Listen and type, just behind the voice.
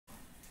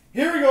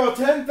Here we go,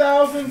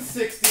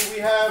 10,060. We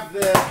have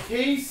the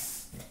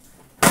case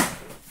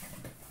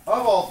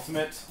of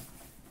Ultimate.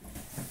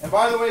 And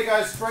by the way,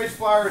 guys, Stripes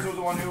Flowers was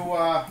the one who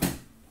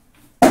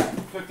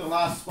took the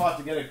last spot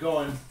to get it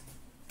going.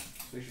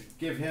 So you should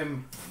give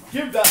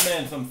that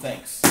man some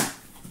thanks.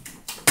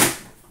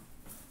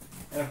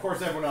 And of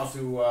course, everyone else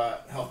who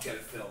helped get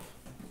it filled.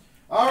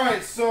 All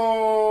right,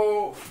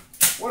 so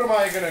what am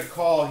I going to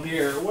call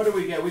here? What do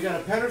we get? We got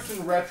a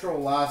Pedersen Retro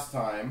last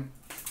time.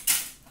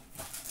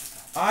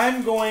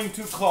 I'm going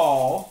to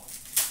call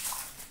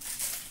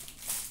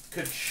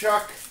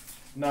Kachuk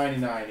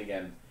 99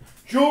 again.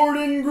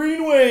 Jordan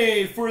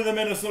Greenway for the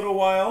Minnesota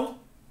Wild.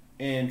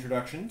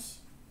 Introductions.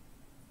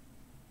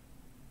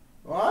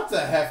 Well, that's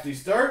a hefty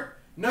start.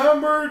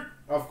 Number,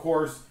 of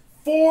course,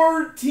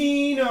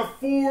 14 of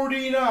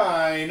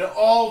 49.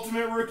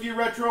 Ultimate Rookie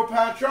Retro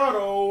Patch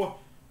Auto.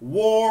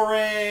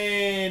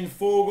 Warren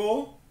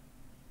Foegele.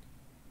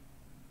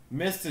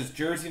 Missed his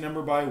jersey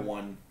number by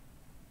 1.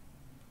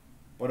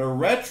 But a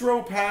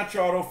retro patch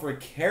auto for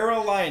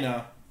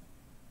Carolina,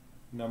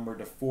 number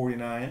to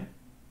 49,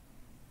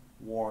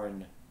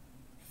 Warren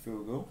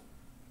Foegele.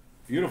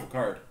 Beautiful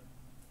card.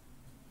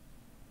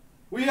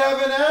 We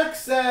have an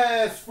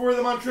access for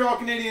the Montreal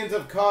Canadiens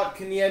of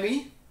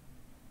Kotkaniemi.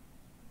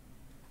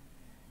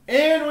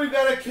 And we've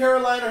got a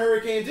Carolina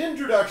Hurricanes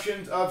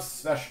introductions of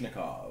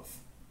Svechnikov.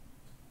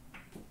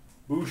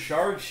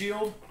 Bouchard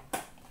shield.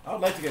 I would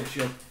like to get a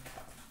shield.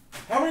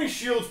 How many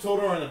shields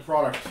total are in the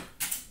product?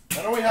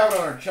 I know we have it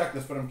on our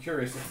checklist, but I'm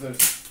curious if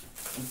there's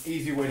an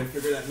easy way to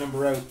figure that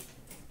number out.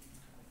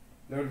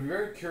 I would be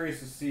very curious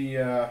to see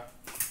how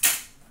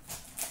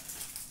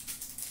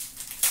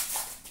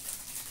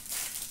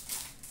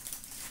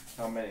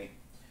many.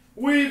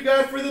 We've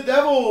got for the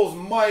Devils,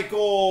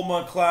 Michael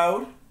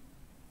McLeod.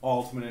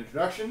 Ultimate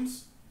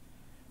introductions.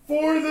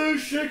 For the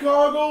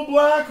Chicago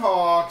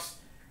Blackhawks,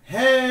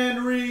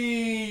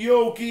 Henry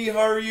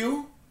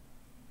Jokiharju.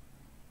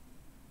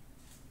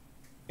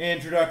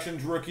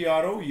 Introductions rookie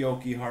auto,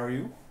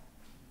 Jokiharju.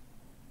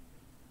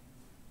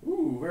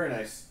 Ooh, very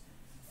nice.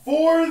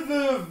 For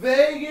the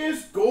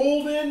Vegas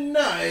Golden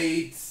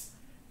Knights,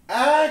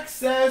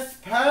 access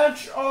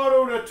patch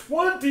auto to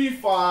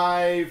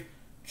 25,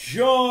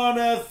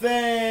 Jonathan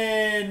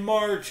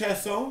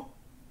Marchessault.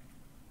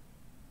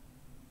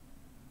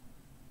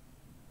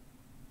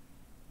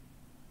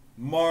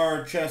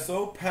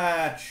 Marchessault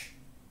patch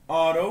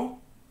auto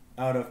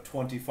out of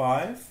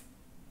 25.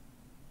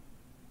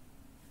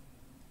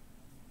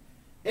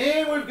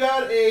 And we've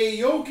got a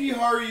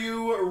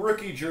Jokiharju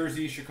rookie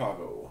jersey,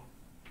 Chicago.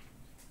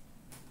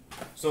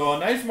 So a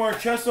nice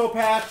Marchessault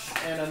patch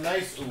and a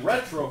nice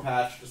retro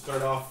patch to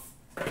start off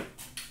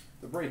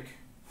the break.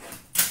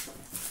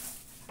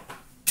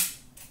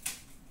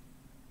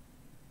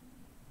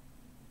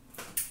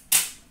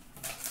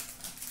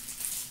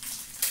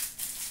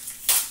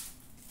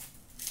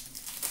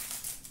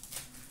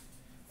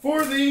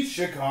 For the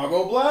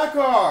Chicago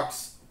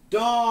Blackhawks,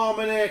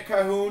 Dominic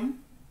Cahoon.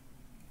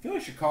 I feel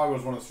like Chicago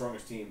is one of the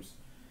strongest teams.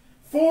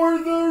 For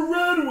the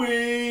Red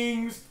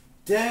Wings,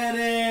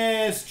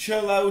 Dennis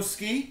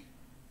Cholowski.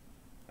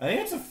 I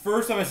think it's the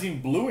first time I've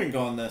seen blue ink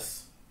on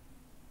this.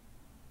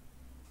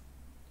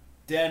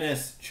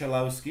 Dennis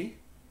Cholowski.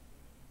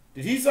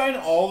 Did he sign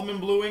all of them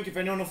in blue ink? If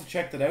anyone wants to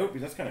check that out,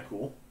 because that's kind of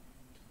cool.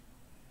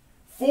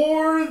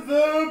 For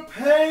the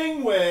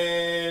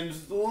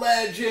Penguins,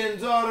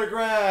 Legends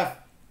autograph,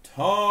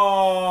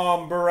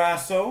 Tom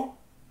Barrasso.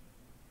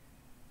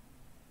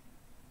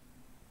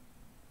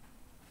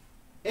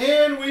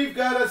 And we've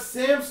got a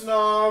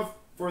Samsonov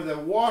for the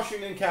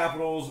Washington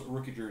Capitals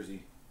rookie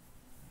jersey.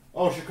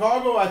 Oh,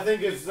 Chicago, I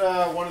think, is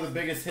one of the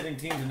biggest hitting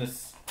teams in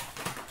this.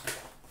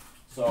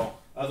 So,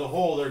 as a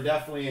whole, they're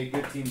definitely a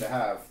good team to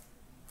have.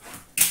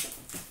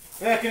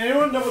 Yeah, can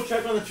anyone double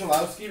check on the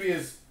Cholowski?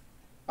 Because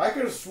I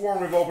could have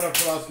sworn we've opened up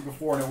Cholowski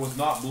before and it was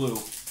not blue.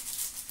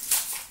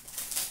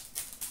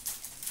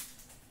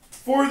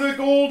 For the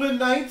Golden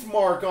Knights,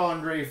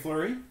 Marc-Andre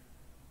Fleury.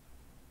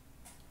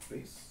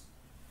 Base.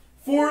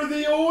 For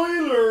the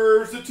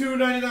Oilers, the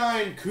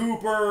 $2.99,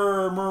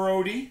 Cooper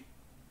Marody.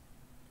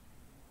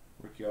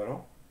 Rookie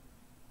auto.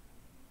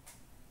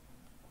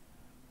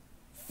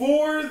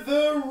 For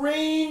the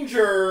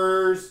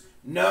Rangers,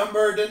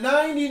 number to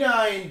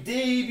 99,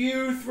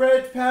 debut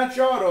thread patch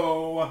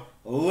auto,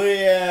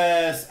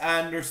 Elias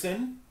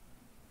Anderson.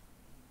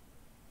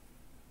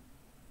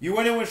 You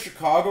went in with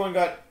Chicago and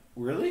got...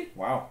 Really?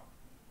 Wow.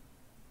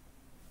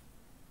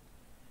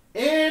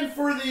 And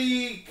for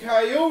the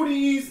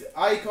Coyotes,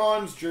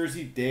 Icons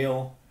jersey,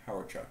 Dale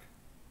Hawerchuk.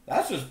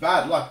 That's just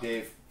bad luck,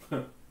 Dave.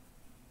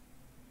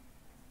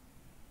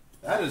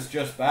 That is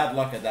just bad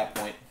luck at that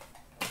point.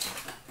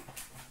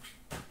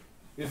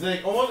 It's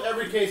like almost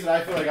every case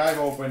that I feel like I've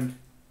opened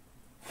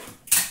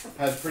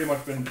has pretty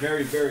much been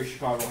very, very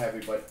Chicago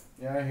heavy, but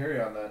yeah, I hear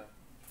you on that.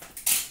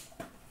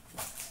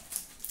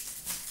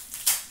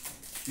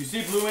 You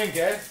see blue ink,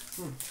 eh?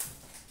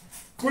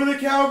 For the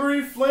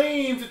Calgary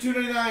Flames, the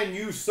 $2.99,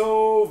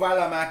 Juuso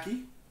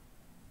Valimaki.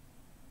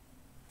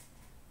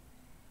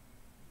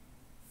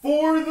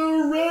 For the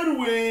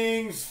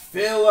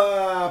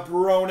Philip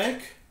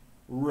Roenick,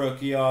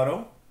 rookie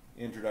auto,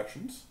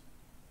 introductions.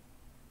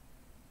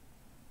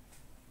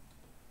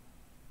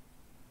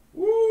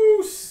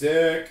 Woo,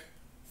 sick.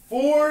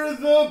 For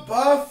the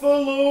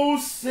Buffalo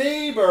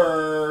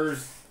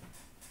Sabres,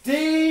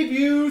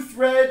 debut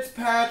threads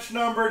patch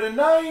number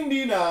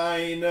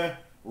 /99,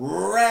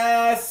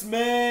 Rasmus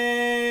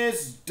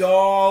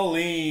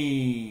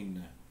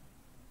Dahlin.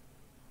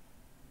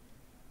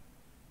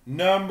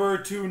 Number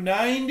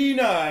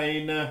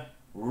 /299,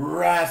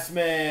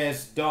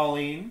 Rasmus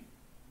Dahlin.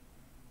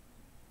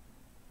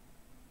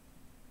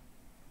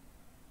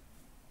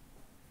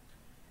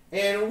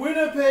 And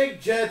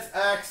Winnipeg Jets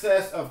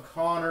access of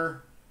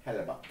Connor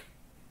Hellebuck.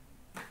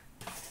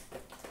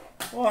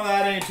 Well,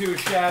 that ain't too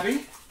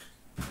shabby.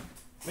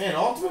 Man,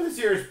 Ultimate this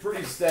year is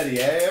pretty steady.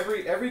 Eh?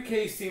 Every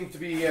case seems to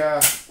be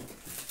nice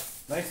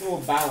little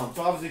balance.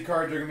 Obviously,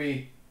 cards are gonna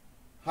be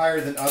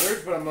higher than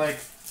others, but I'm like,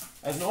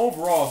 as an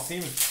overall, it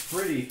seems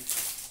pretty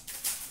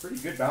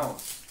good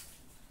balance.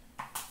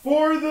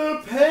 For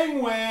the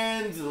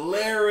Penguins,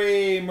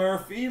 Larry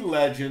Murphy,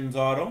 Legends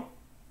auto.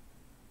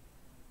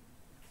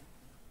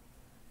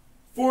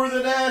 For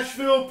the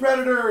Nashville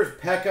Predators,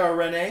 Pekka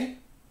Rinne,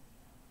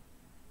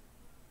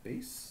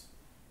 base.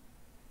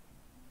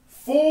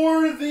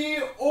 For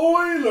the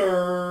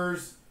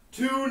Oilers,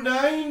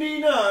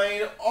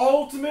 /299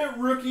 Ultimate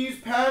Rookies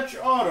patch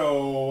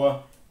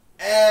auto,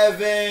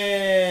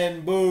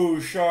 Evan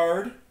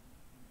Bouchard.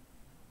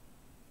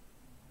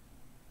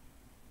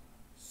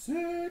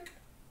 Sick.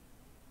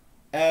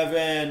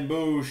 Evan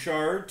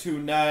Bouchard,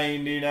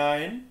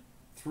 /299,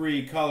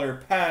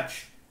 3-color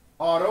patch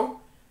auto.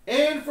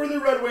 And for the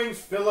Red Wings,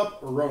 Philip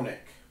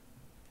Roenick.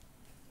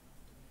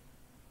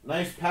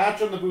 Nice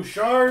patch on the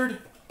Bouchard.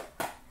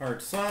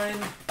 Hard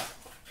sign.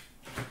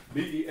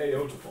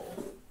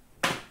 beautiful.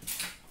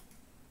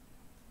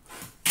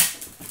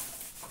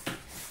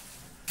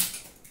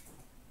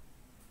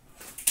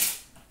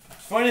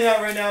 It's funny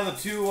that right now the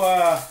two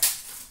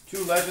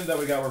legends that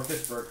we got were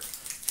Pittsburgh.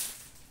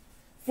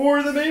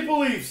 For the Maple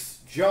Leafs,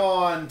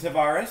 John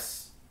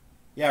Tavares.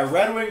 Yeah,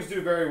 Red Wings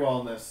do very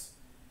well in this.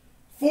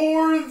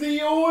 For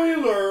the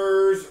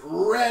Oilers,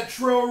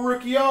 retro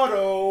rookie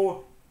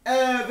auto,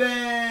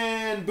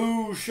 Evan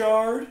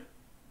Bouchard.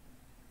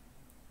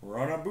 We're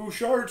on a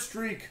Bouchard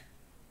streak.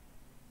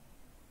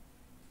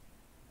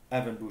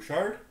 Evan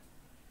Bouchard.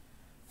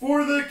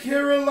 For the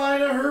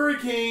Carolina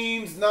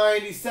Hurricanes,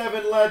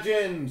 /97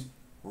 Legends,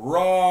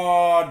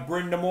 Rod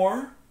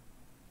Brind'Amour.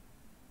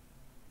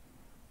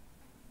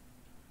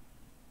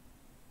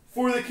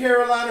 For the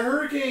Carolina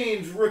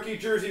Hurricanes, rookie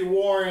jersey,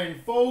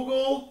 Warren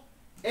Fogle.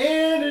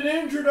 And in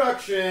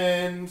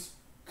introductions,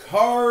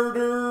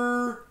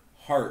 Carter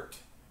Hart.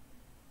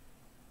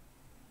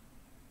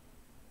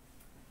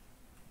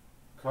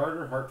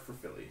 Carter Hart for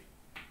Philly.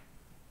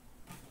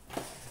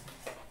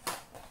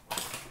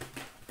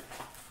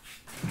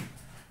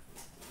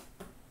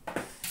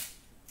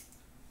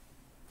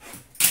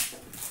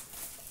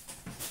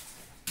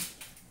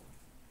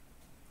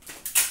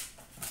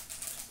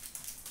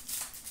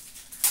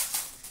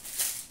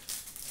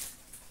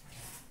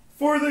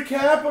 For the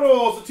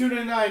Capitals,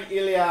 /299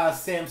 Ilya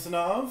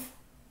Samsonov.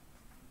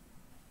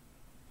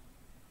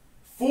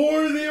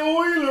 For the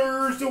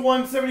Oilers,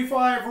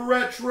 /175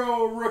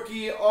 retro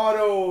rookie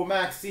auto,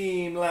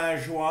 Maxime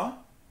Lajoie.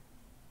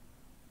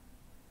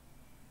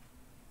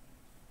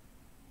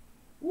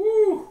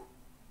 Woo!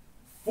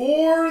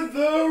 For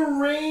the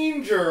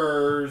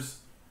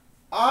Rangers,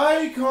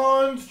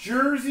 Icons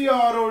jersey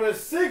auto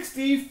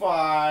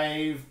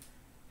 /65,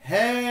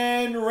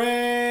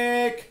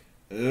 Henrik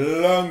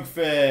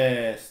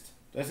Lundqvist.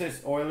 This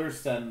is Oilers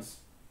Sens.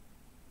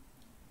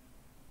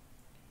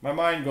 My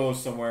mind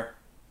goes somewhere.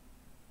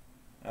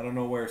 I don't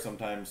know where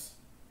sometimes.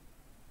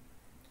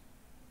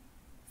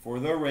 For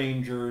the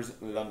Rangers,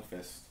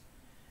 Lundqvist.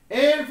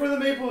 And for the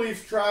Maple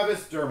Leafs,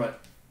 Travis Dermott.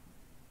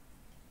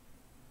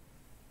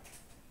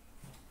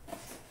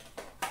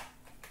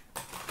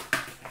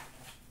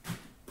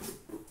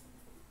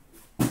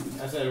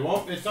 I said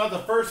it's not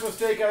the first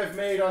mistake I've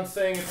made on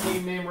saying a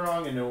team name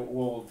wrong, and it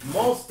will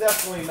most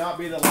definitely not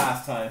be the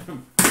last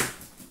time.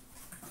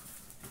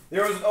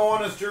 There was an O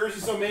on his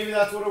jersey, so maybe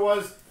that's what it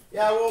was.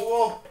 Yeah,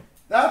 well,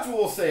 that's what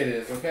we'll say it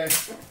is, okay?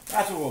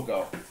 That's what we'll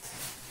go.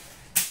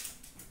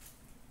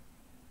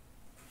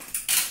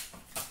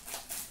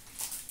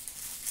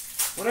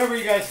 Whatever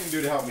you guys can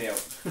do to help me out.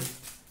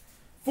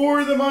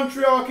 For the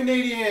Montreal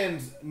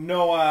Canadiens,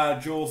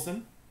 Noah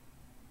Juulsen.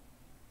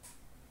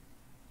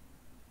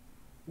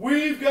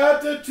 We've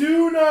got the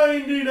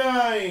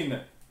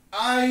 /299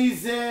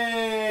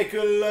 Isaac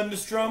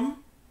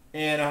Lundstrom,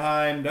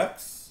 Anaheim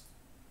Ducks.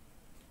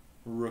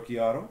 Rookie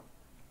auto,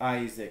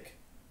 Isaac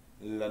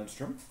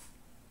Lundstrom.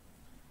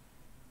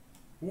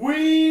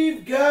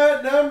 We've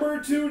got number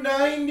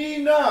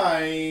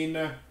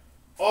 /299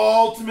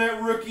 Ultimate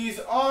Rookies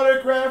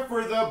autograph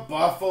for the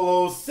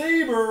Buffalo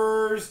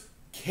Sabres,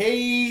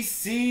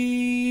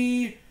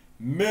 Casey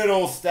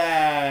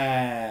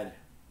Mittelstadt.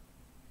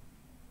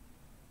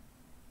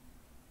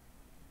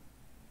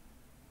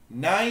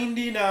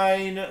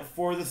 99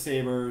 for the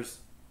Sabres,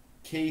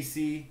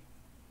 Casey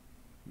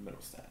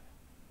Mittelstadt.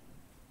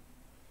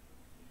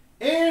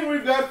 And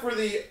we've got for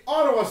the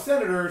Ottawa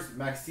Senators,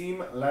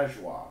 Maxime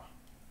Lajoie.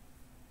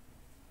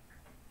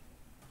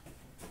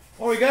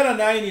 Oh, we got a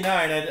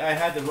 99. I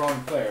had the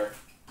wrong player.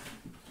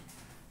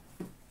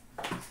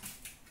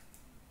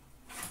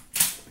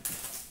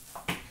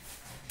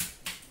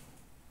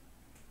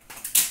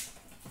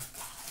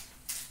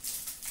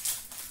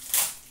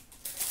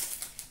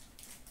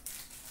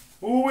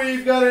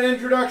 We've got an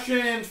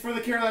introduction for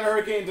the Carolina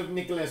Hurricanes of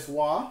Nicolas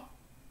Roy.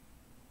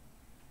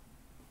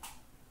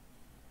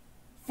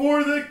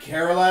 For the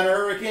Carolina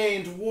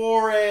Hurricanes,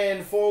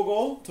 Warren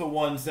Foegele to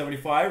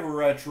 175,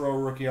 retro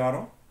rookie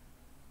auto.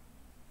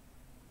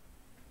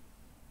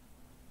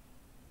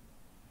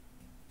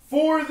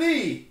 For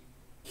the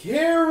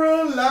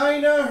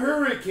Carolina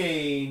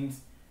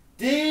Hurricanes,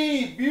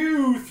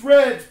 debut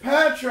threads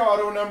patch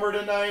auto number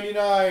to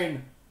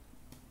 99,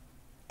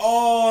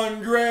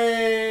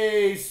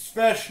 Andrei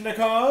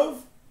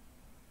Svechnikov.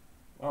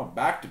 Oh,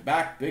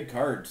 back-to-back big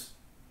cards.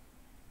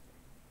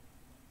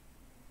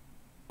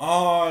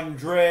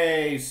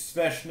 Andrei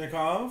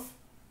Svechnikov.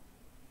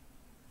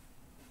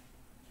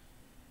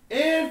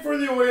 And for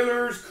the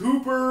Oilers,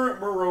 Cooper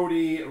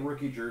Marody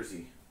rookie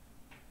jersey.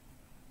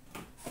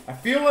 I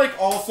feel like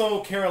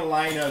also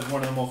Carolina is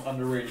one of the most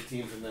underrated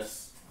teams in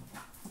this.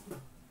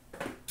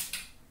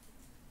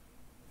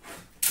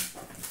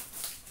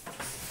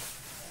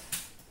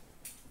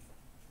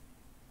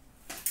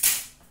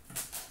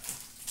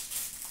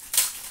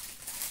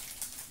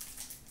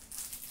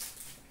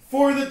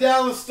 For the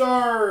Dallas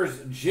Stars,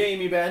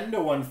 Jamie Benn to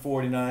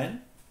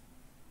 149.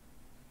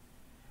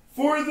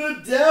 For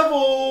the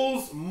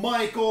Devils,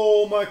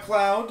 Michael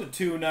McLeod to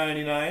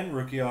 299,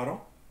 rookie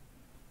auto.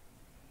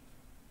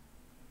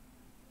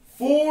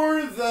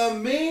 For the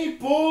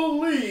Maple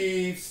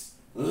Leafs,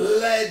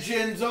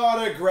 Legends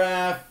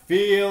autograph,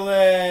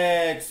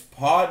 Felix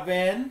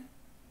Potvin.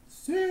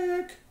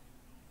 Sick.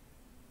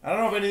 I don't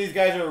know if any of these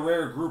guys are a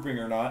rare grouping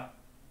or not.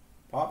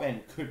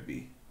 Potvin could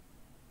be.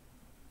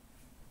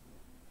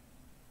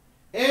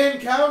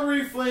 And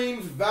Calgary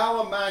Flames,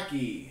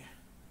 Valimaki.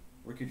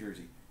 Rookie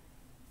jersey.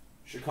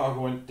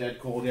 Chicago went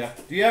dead cold, yeah.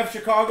 Do you have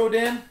Chicago,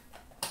 Dan?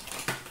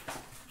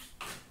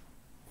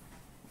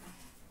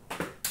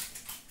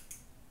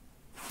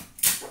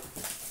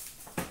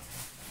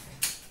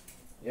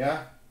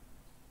 Yeah?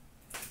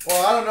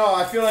 Well, I don't know.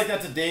 I feel like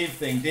that's a Dave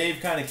thing.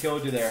 Dave kind of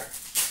killed you there.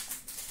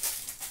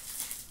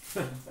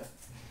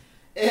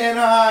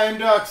 Anaheim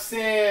Ducks,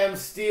 Sam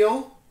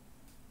Steele.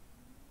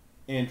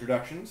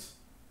 Introductions.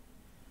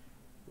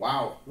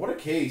 Wow, what a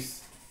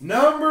case.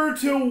 Number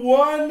to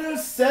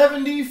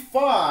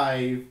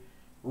 175.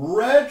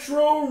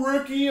 Retro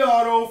rookie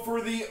auto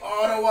for the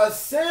Ottawa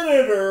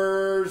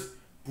Senators,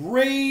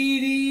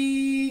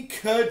 Brady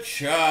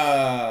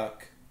Tkachuk.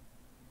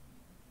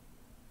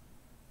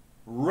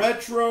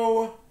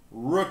 Retro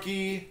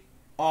rookie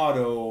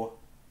auto,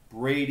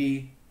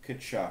 Brady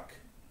Tkachuk.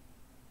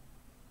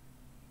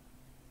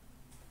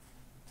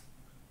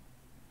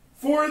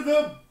 For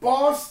the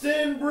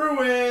Boston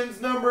Bruins,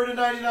 number to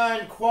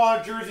 99,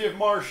 quad jersey of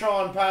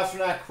Marchand,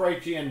 Pasternak,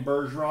 Krejci, and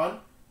Bergeron.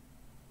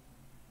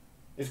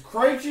 Is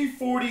Krejci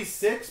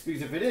 46?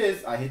 Because if it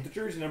is, I hit the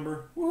jersey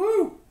number.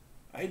 Woohoo!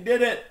 I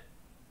did it.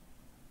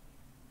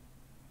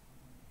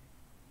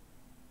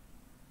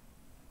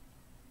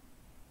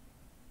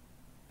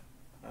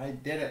 I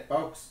did it,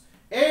 folks.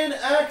 And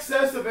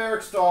access of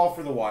Eric Stahl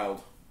for the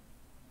Wild.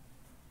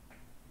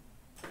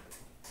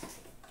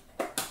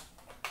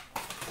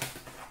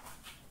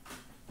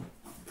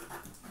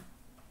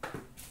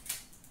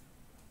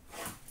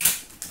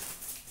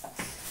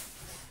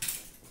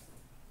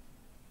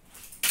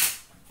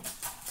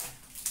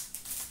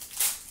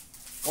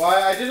 Well,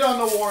 I did it on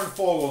the Warren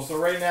Foegele, so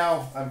right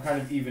now I'm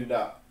kind of evened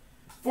up.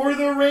 For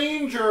the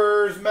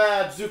Rangers,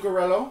 Matt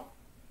Zuccarello.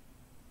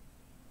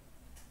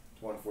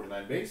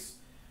 149 base.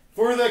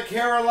 For the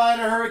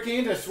Carolina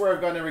Hurricanes, I swear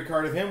I've gotten every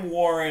card of him,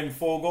 Warren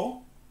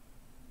Foegele.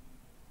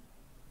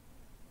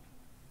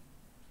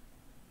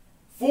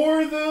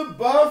 For the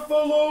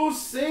Buffalo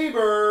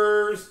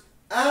Sabres,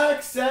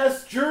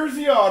 access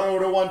jersey auto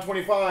to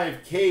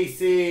 125,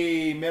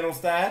 Casey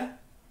Mittelstadt.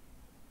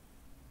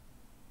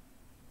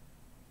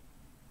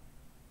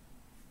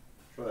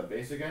 Show that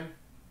base again.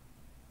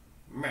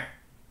 Meh.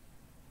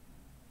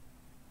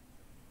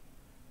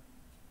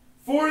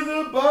 For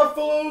the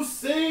Buffalo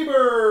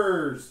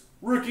Sabres,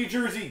 rookie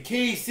jersey,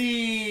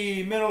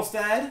 Casey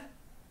Mittelstadt.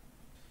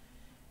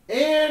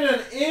 And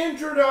an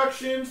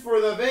introduction for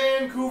the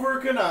Vancouver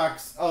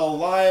Canucks,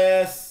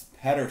 Elias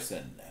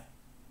Pettersson.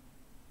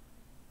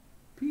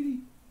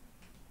 Petey.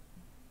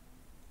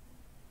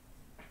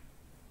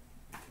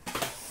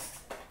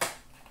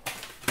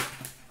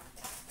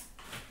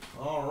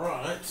 All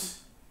right.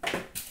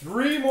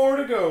 3 more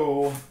to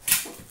go.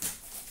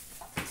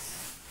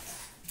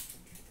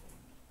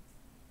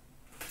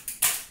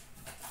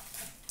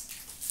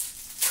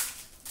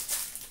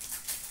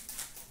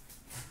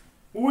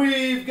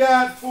 We've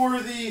got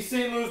for the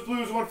St. Louis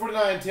Blues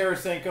 149,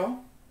 Tarasenko.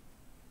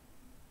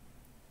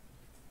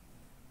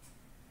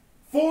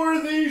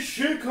 For the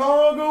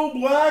Chicago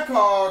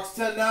Blackhawks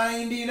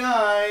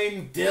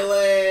 /99,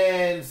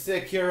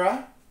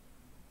 CloutsnChara.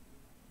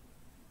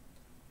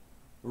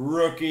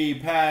 Rookie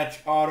patch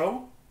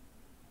auto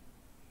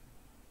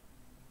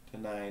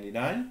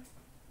 /99.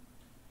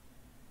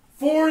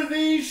 For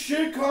the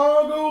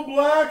Chicago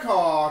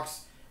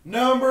Blackhawks,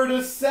 number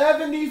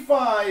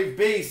 /75,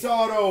 base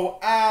auto,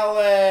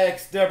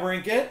 Alex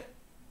DeBrincat.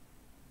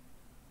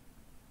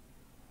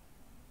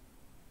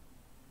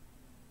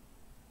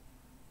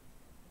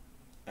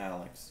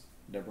 Alex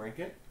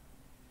DeBrincat.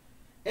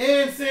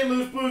 And St.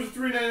 Louis Blues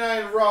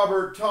 /399,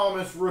 Robert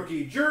Thomas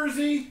rookie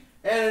jersey.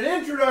 And an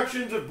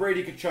introduction of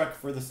Brady Tkachuk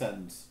for the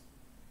Sens.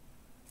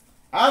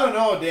 I don't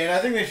know, Dan. I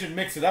think they should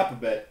mix it up a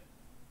bit.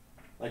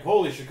 Like,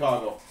 holy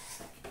Chicago.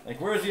 Like,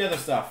 where's the other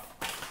stuff?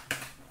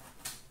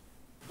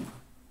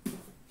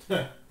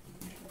 Like,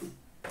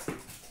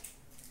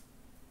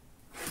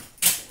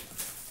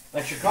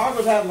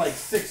 Chicago's had like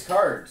 6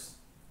 cards.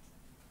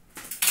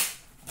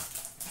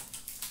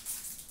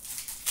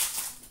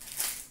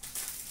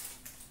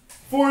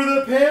 For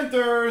the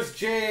Panthers,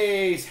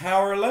 Jace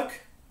Howerlick.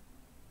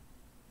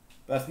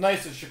 That's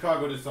nice that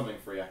Chicago did something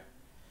for you.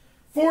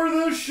 For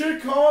the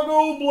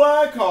Chicago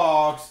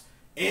Blackhawks,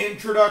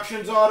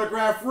 introductions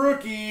autograph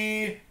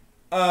rookie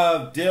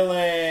of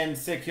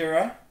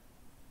CloutsnChara.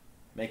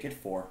 Make it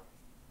 4.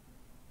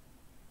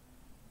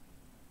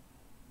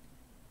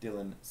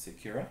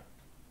 CloutsnChara.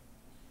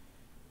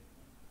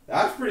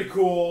 That's pretty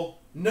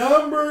cool.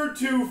 Number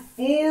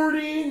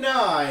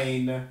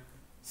 /249.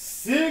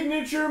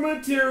 Signature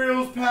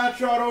Materials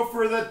patch auto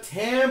for the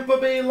Tampa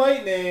Bay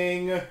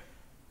Lightning.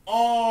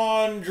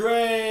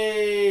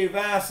 Andrei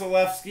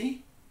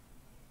Vasilevsky.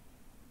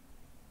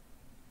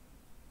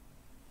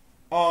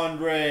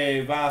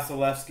 Andrei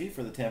Vasilevsky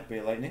for the Tampa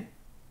Bay Lightning.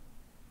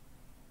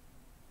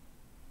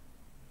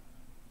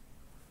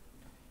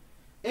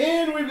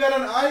 And we've got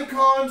an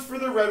Icons for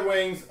the Red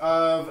Wings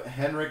of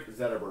Henrik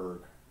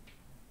Zetterberg.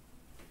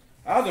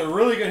 That was a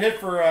really good hit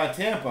for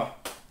Tampa.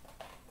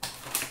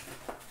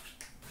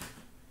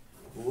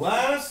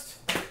 Last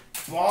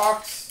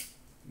box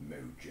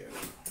mojo.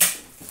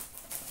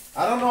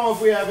 I don't know if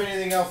we have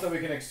anything else that we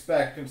can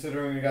expect,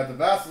 considering we got the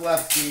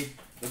Vasilevsky,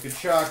 the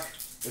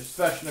Tkachuk, the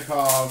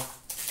Svechnikov,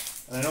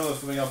 and I know there's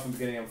something else in the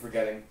beginning I'm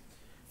forgetting.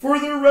 For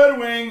the Red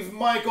Wings,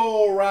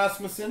 Michael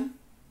Rasmussen.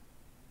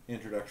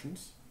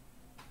 Introductions.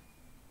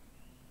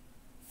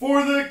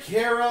 For the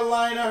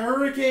Carolina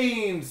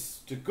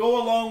Hurricanes, to go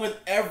along with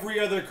every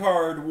other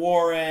card,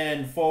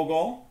 Warren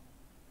Foegele.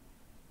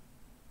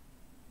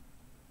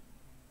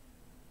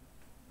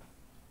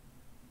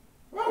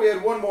 Well, we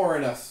had one more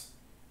in us.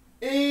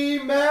 A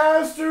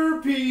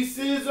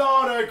Masterpieces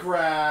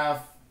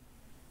autograph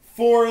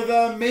for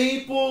the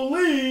Maple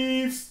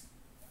Leafs,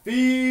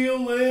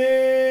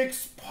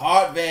 Felix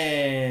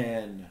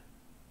Potvin.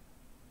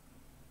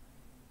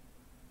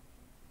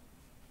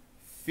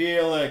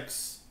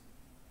 Felix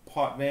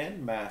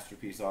Potvin,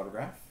 Masterpiece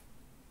autograph.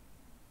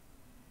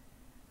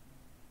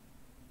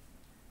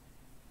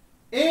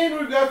 And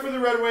we've got for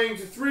the Red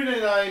Wings,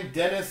 /399,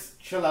 Dennis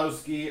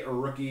Cholowski,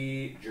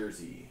 rookie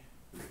jersey.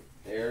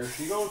 There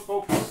she goes,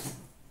 folks.